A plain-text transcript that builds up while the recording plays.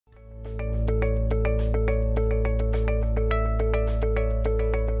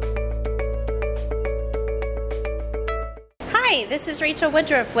Hi, this is Rachel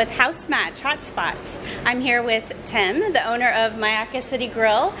Woodruff with House Match Hotspots. I'm here with Tim, the owner of Myakka City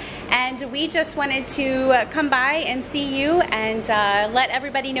Grill, and we just wanted to come by and see you and let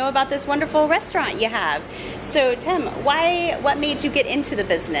everybody know about this wonderful restaurant you have. So Tim, what made you get into the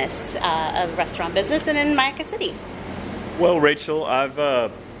business of restaurant business and in Myakka City? Well, Rachel, I've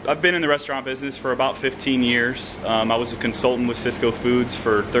been in the restaurant business for about 15 years. I was a consultant with Cisco Foods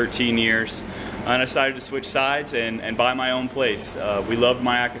for 13 years. And I decided to switch sides and buy my own place. We loved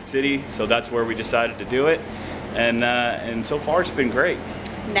Myakka City, so that's where we decided to do it. And so far it's been great.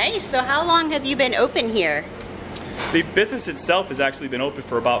 Nice. So how long have you been open here? The business itself has actually been open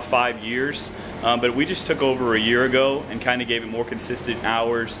for about 5 years, but we just took over a year ago and kind of gave it more consistent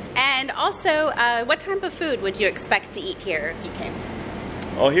hours. And also, what type of food would you expect to eat here if you came?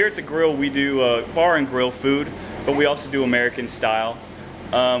 Well, here at the Grill we do bar and grill food, but we also do American style.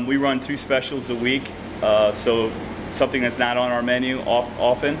 We run 2 specials a week, so something that's not on our menu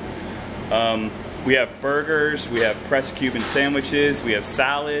often. We have burgers, we have pressed Cuban sandwiches, we have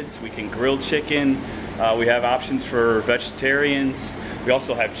salads, we can grill chicken, we have options for vegetarians. We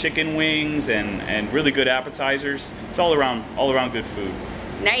also have chicken wings and really good appetizers. It's all around good food.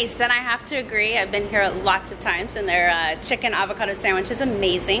 Nice, and I have to agree. I've been here lots of times, and their chicken avocado sandwich is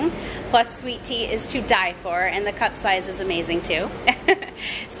amazing. Plus, sweet tea is to die for, and the cup size is amazing too.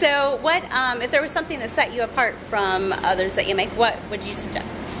 So, if there was something that set you apart from others that you make, what would you suggest?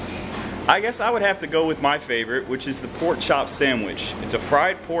 I guess I would have to go with my favorite, which is the pork chop sandwich. It's a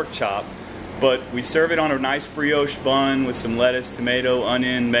fried pork chop, but we serve it on a nice brioche bun with some lettuce, tomato,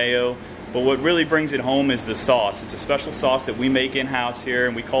 onion, mayo. But what really brings it home is the sauce. It's a special sauce that we make in-house here,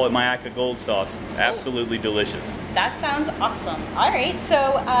 and we call it Myakka Gold Sauce. It's absolutely delicious. That sounds awesome. All right, so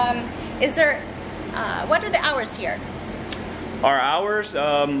what are the hours here? Our hours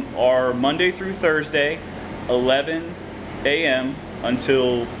are Monday through Thursday, 11 a.m.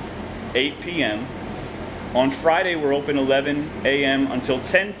 until 8 p.m. On Friday, we're open 11 a.m. until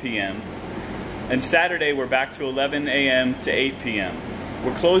 10 p.m. And Saturday, we're back to 11 a.m. to 8 p.m.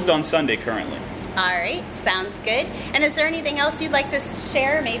 We're closed on Sunday currently. All right, sounds good. And is there anything else you'd like to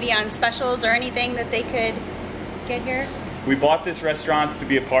share, maybe on specials or anything that they could get here? We bought this restaurant to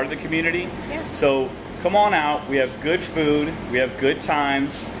be a part of the community. Yeah. So come on out. We have good food, we have good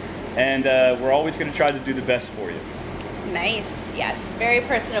times, and we're always going to try to do the best for you. Nice, yes, very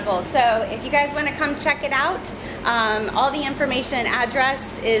personable. So if you guys want to come check it out, all the information and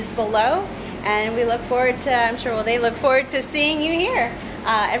address is below. And we look forward to, they look forward to seeing you here.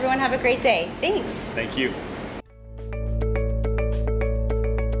 Everyone have a great day. Thanks. Thank you.